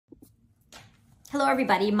Hello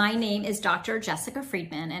everybody, my name is Dr. Jessica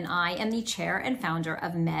Freedman and I am the chair and founder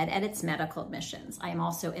of MedEdits Medical Admissions. I am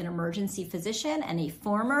also an emergency physician and a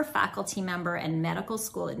former faculty member and medical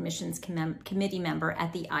school admissions committee member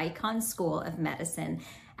at the Icahn School of Medicine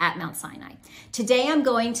at Mount Sinai. Today I'm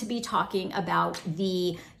going to be talking about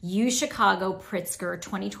the UChicago Pritzker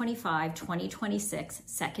 2025-2026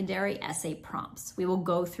 secondary essay prompts. We will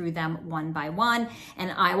go through them one by one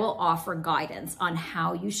and I will offer guidance on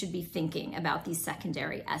how you should be thinking about these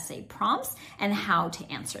secondary essay prompts and how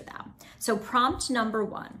to answer them. So prompt number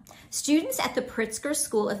 1, students at the Pritzker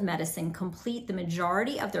School of Medicine complete the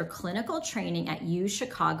majority of their clinical training at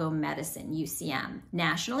UChicago Medicine, UCM,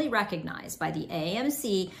 nationally recognized by the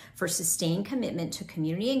AAMC for sustained commitment to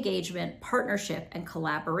community engagement, partnership, and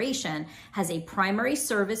collaboration, has a primary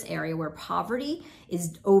service area where poverty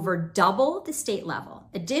is over double the state level.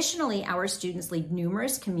 Additionally, our students lead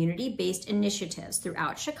numerous community-based initiatives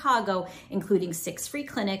throughout Chicago, including 6 free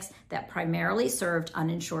clinics that primarily served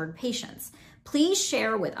uninsured patients. Please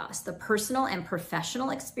share with us the personal and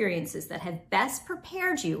professional experiences that have best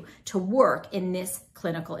prepared you to work in this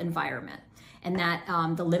clinical environment. And that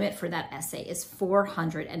the limit for that essay is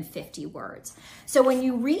 450 words. So when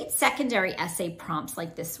you read secondary essay prompts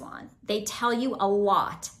like this one, they tell you a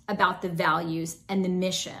lot about the values and the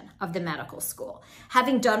mission of the medical school.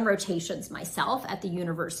 Having done rotations myself at the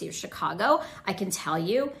University of Chicago, I can tell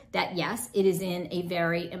you that yes, it is in a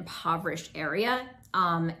very impoverished area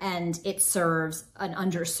and it serves an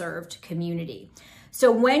underserved community. So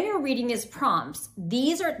when you're reading his prompts,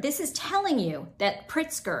 this is telling you that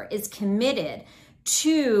Pritzker is committed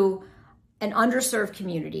to an underserved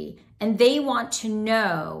community, and they want to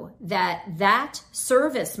know that that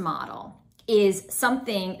service model is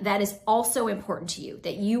something that is also important to you,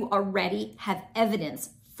 that you already have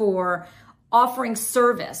evidence for offering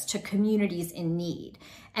service to communities in need.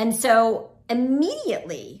 And so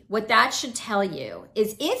immediately, what that should tell you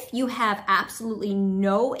is if you have absolutely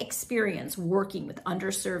no experience working with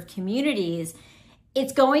underserved communities,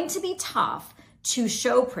 it's going to be tough to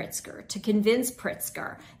show Pritzker, to convince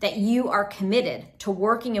Pritzker that you are committed to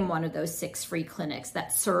working in one of those 6 free clinics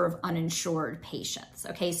that serve uninsured patients.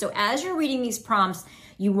 Okay, so as you're reading these prompts,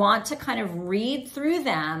 you want to kind of read through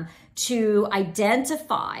them to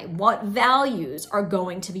identify what values are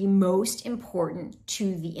going to be most important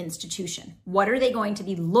to the institution. What are they going to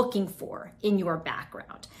be looking for in your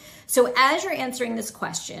background? So as you're answering this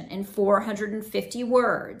question in 450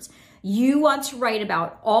 words, you want to write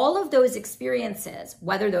about all of those experiences,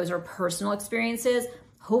 whether those are personal experiences,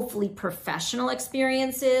 hopefully professional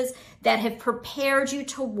experiences that have prepared you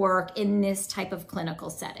to work in this type of clinical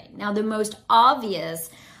setting. Now, the most obvious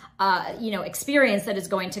experience that is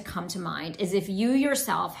going to come to mind is if you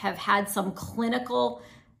yourself have had some clinical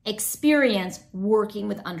experience working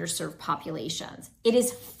with underserved populations. It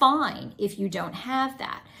is fine if you don't have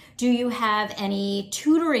that. Do you have any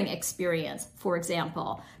tutoring experience, for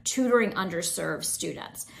example, tutoring underserved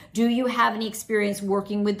students? Do you have any experience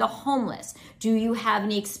working with the homeless? Do you have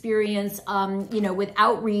any experience, with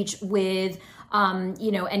outreach with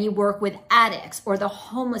any work with addicts or the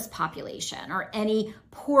homeless population or any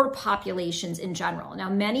poor populations in general? Now,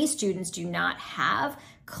 many students do not have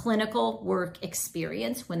clinical work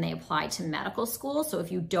experience when they apply to medical school. So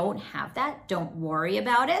if you don't have that, don't worry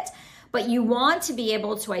about it. But you want to be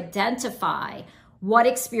able to identify what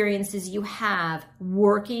experiences you have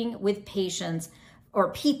working with patients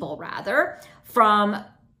or people rather from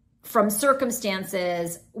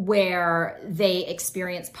circumstances where they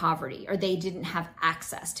experienced poverty or they didn't have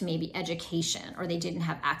access to maybe education or they didn't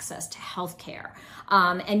have access to healthcare.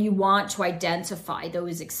 And you want to identify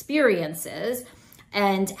those experiences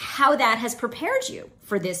and how that has prepared you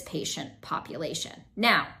for this patient population.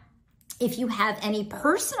 Now, if you have any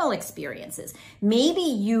personal experiences, maybe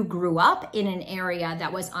you grew up in an area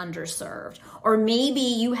that was underserved, or maybe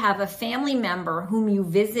you have a family member whom you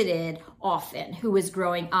visited often who was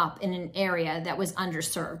growing up in an area that was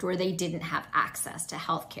underserved where they didn't have access to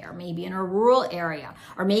healthcare, maybe in a rural area,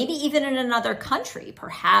 or maybe even in another country.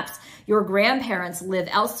 Perhaps your grandparents live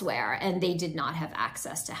elsewhere and they did not have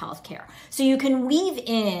access to healthcare. So you can weave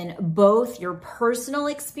in both your personal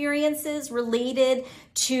experiences related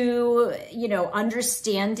to,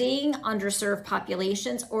 understanding underserved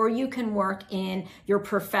populations, or you can work in your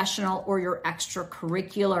professional or your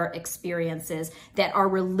extracurricular experiences that are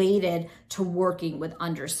related to working with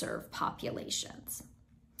underserved populations.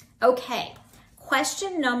 Okay,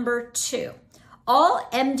 question number 2. All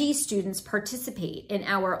MD students participate in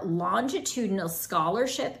our longitudinal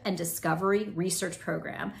scholarship and discovery research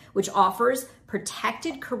program, which offers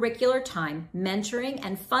protected curricular time, mentoring,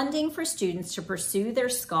 and funding for students to pursue their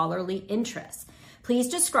scholarly interests. Please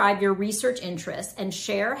describe your research interests and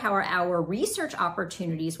share how our research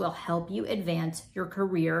opportunities will help you advance your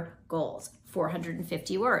career goals.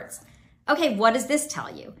 450 words. Okay, what does this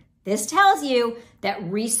tell you? This tells you that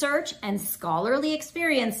research and scholarly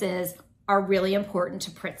experiences are really important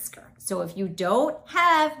to Pritzker. So if you don't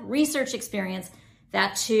have research experience,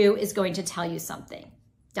 that too is going to tell you something.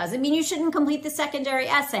 Doesn't mean you shouldn't complete the secondary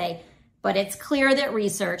essay, but it's clear that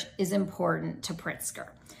research is important to Pritzker.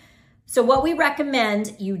 So what we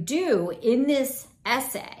recommend you do in this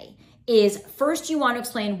essay is first you want to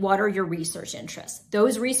explain what are your research interests.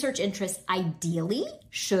 Those research interests ideally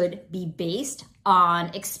should be based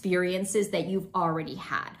on experiences that you've already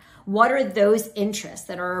had. What are those interests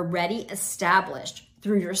that are already established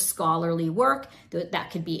through your scholarly work?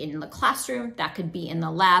 That could be in the classroom, that could be in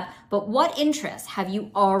the lab, but what interests have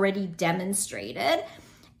you already demonstrated?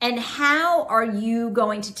 And how are you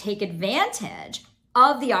going to take advantage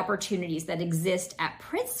of the opportunities that exist at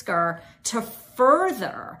Pritzker to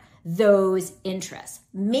further those interests?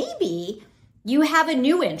 Maybe you have a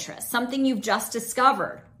new interest, something you've just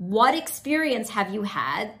discovered. What experience have you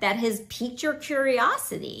had that has piqued your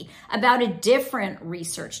curiosity about a different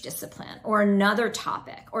research discipline or another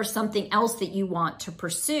topic or something else that you want to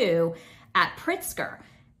pursue at Pritzker?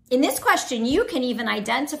 In this question, you can even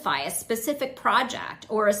identify a specific project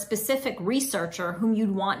or a specific researcher whom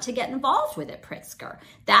you'd want to get involved with at Pritzker.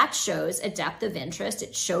 That shows a depth of interest.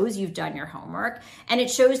 It shows you've done your homework, and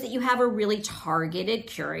it shows that you have a really targeted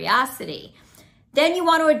curiosity. Then you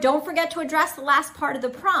want to, don't forget to address the last part of the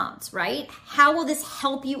prompt, right? How will this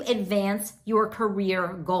help you advance your career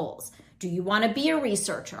goals? Do you want to be a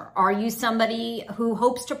researcher? Are you somebody who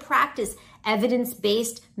hopes to practice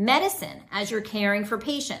evidence-based medicine as you're caring for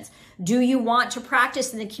patients? Do you want to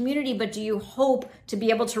practice in the community, but do you hope to be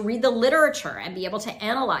able to read the literature and be able to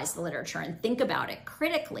analyze the literature and think about it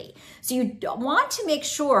critically? So you want to make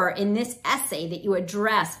sure in this essay that you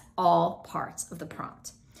address all parts of the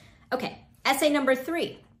prompt. Okay, essay number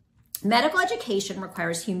 3. Medical education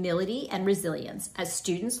requires humility and resilience as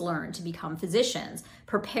students learn to become physicians,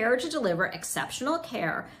 prepared to deliver exceptional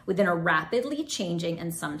care within a rapidly changing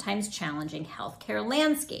and sometimes challenging healthcare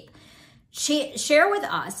landscape. Share with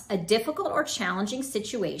us a difficult or challenging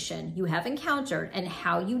situation you have encountered and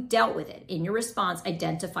how you dealt with it. In your response,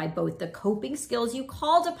 identify both the coping skills you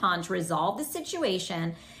called upon to resolve the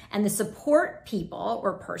situation and the support people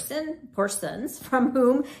or persons from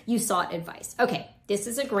whom you sought advice. Okay, this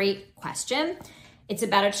is a great question. It's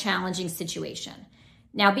about a challenging situation.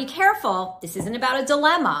 Now be careful, this isn't about a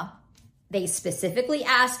dilemma. They specifically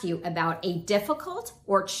ask you about a difficult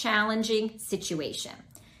or challenging situation.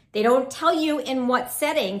 They don't tell you in what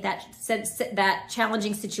setting that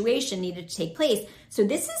challenging situation needed to take place. So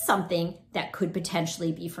this is something that could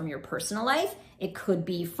potentially be from your personal life. It could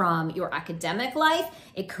be from your academic life.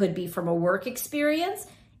 It could be from a work experience.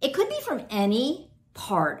 It could be from any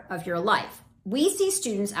part of your life. We see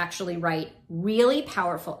students actually write really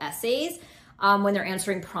powerful essays when they're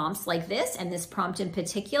answering prompts like this, and this prompt in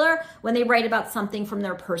particular, when they write about something from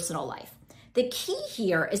their personal life. The key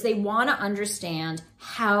here is they want to understand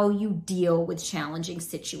how you deal with challenging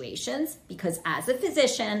situations, because as a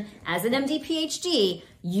physician, as an MD, PhD,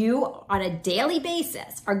 you on a daily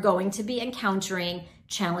basis are going to be encountering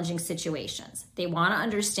challenging situations. They want to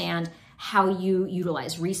understand how you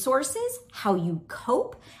utilize resources, how you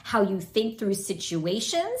cope, how you think through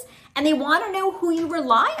situations, and they want to know who you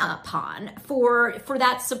rely upon for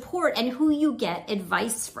that support and who you get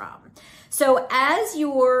advice from. So as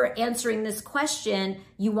you're answering this question,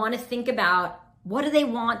 you want to think about, what do they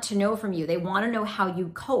want to know from you? They want to know how you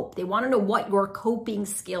cope. They want to know what your coping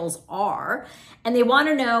skills are, and they want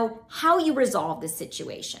to know how you resolve the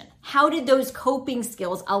situation. How did those coping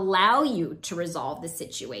skills allow you to resolve the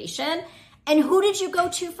situation? And who did you go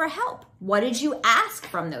to for help? What did you ask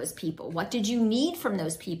from those people? What did you need from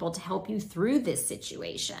those people to help you through this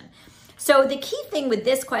situation? So the key thing with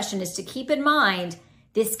this question is to keep in mind,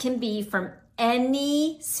 this can be from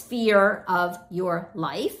any sphere of your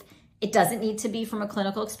life. It doesn't need to be from a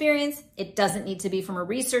clinical experience. It doesn't need to be from a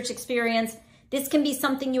research experience. This can be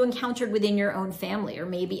something you encountered within your own family, or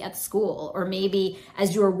maybe at school, or maybe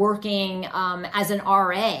as you're working as an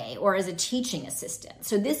RA or as a teaching assistant.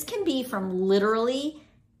 So this can be from literally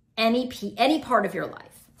any part of your life.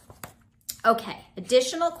 Okay,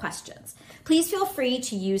 additional questions. Please feel free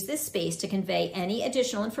to use this space to convey any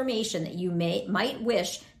additional information that you might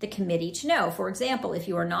wish the committee to know. For example, if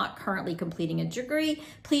you are not currently completing a degree,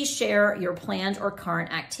 please share your planned or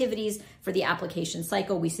current activities for the application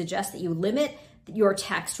cycle. We suggest that you limit your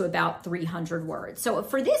text to about 300 words. So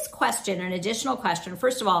for this question, an additional question,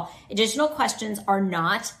 first of all, additional questions are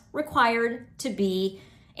not required to be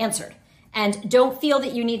answered. And don't feel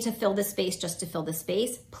that you need to fill the space just to fill the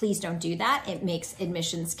space. Please don't do that. It makes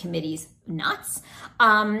admissions committees nuts.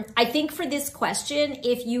 I think for this question,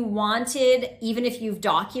 if you wanted, even if you've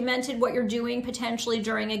documented what you're doing potentially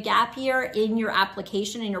during a gap year in your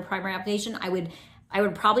application, in your primary application, I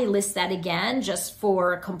would probably list that again just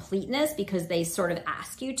for completeness, because they sort of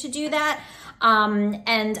ask you to do that.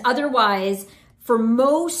 And otherwise, for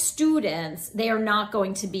most students, they are not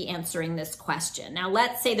going to be answering this question. Now,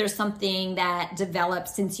 let's say there's something that developed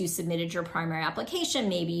since you submitted your primary application.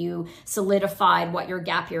 Maybe you solidified what your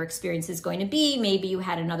gap year experience is going to be. Maybe you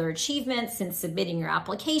had another achievement since submitting your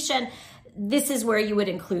application. This is where you would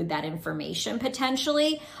include that information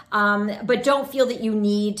potentially, but don't feel that you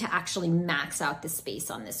need to actually max out the space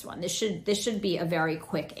on this one. This should be a very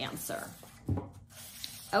quick answer.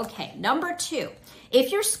 Okay, number 2,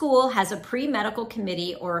 if your school has a pre-medical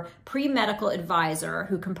committee or pre-medical advisor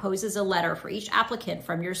who composes a letter for each applicant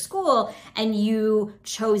from your school and you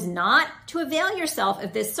chose not to avail yourself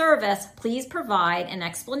of this service, please provide an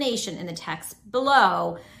explanation in the text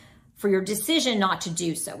below for your decision not to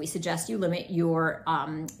do so. We suggest you limit your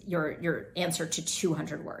answer to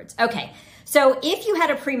 200 words. Okay, so if you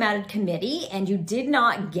had a pre-med committee and you did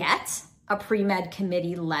not get a pre-med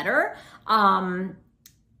committee letter,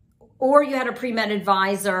 or you had a pre-med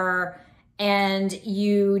advisor and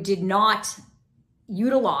you did not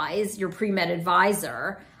utilize your pre-med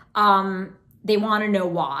advisor, they want to know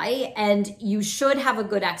why, and you should have a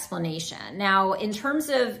good explanation. Now, in terms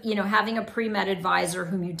of, having a pre-med advisor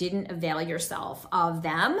whom you didn't avail yourself of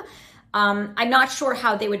them, I'm not sure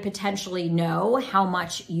how they would potentially know how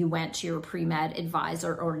much you went to your pre-med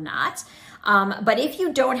advisor or not. But if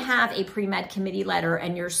you don't have a pre-med committee letter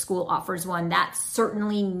and your school offers one, that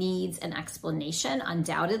certainly needs an explanation,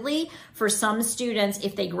 undoubtedly. For some students,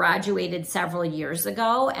 if they graduated several years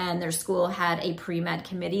ago and their school had a pre-med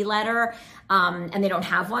committee letter and they don't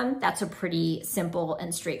have one, that's a pretty simple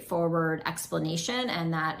and straightforward explanation,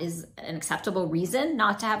 and that is an acceptable reason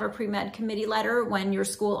not to have a pre-med committee letter when your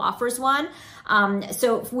school offers one.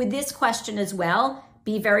 So with this question as well,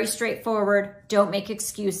 be very straightforward, don't make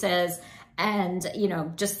excuses, and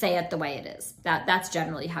just say it the way it is. That's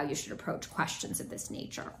generally how you should approach questions of this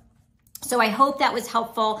nature. So I hope that was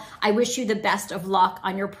helpful. I wish you the best of luck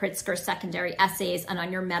on your Pritzker secondary essays and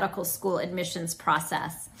on your medical school admissions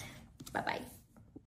process. Bye-bye.